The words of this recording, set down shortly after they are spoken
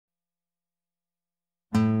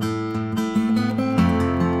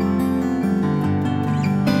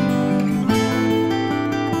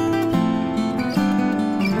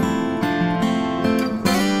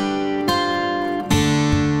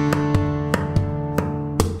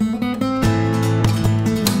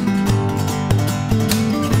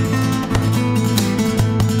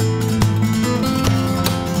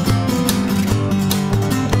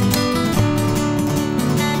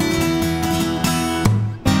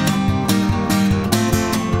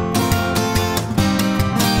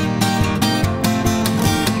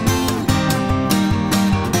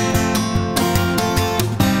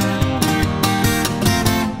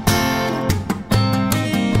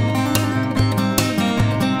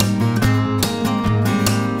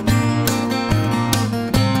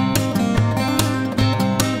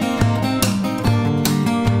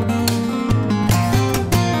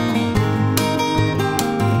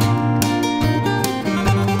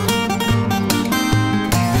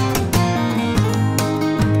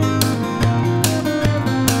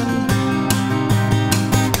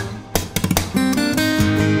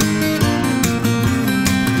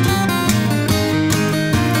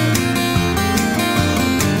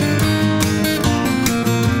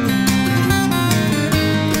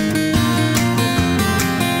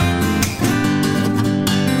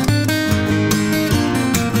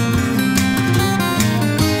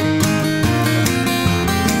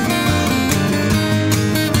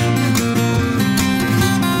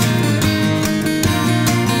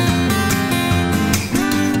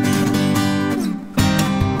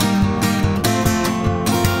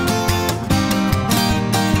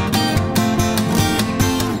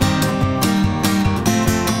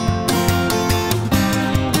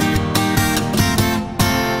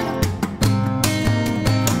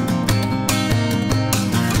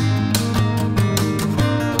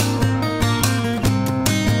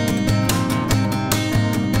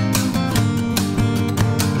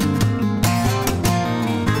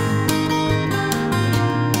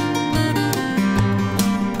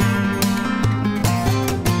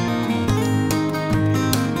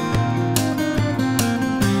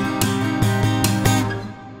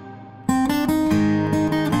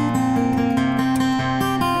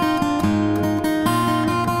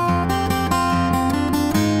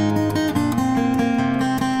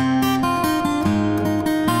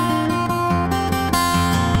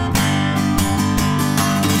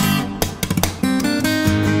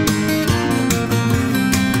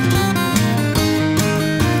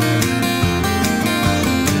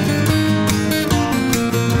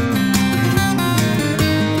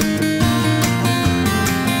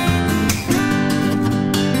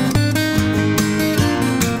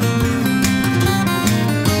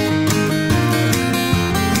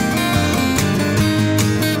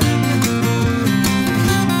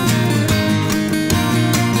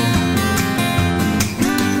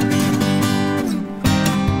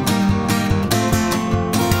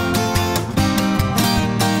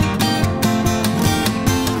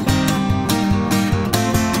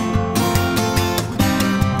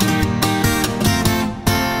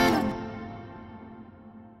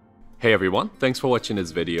Hey everyone, thanks for watching this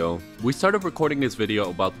video. We started recording this video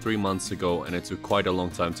about 3 months ago and it took quite a long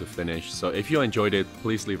time to finish, so if you enjoyed it,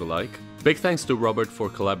 please leave a like. Big thanks to Robert for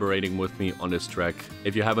collaborating with me on this track.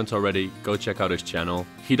 If you haven't already, go check out his channel.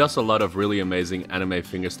 He does a lot of really amazing anime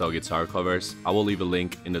fingerstyle guitar covers. I will leave a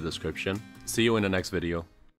link in the description. See you in the next video.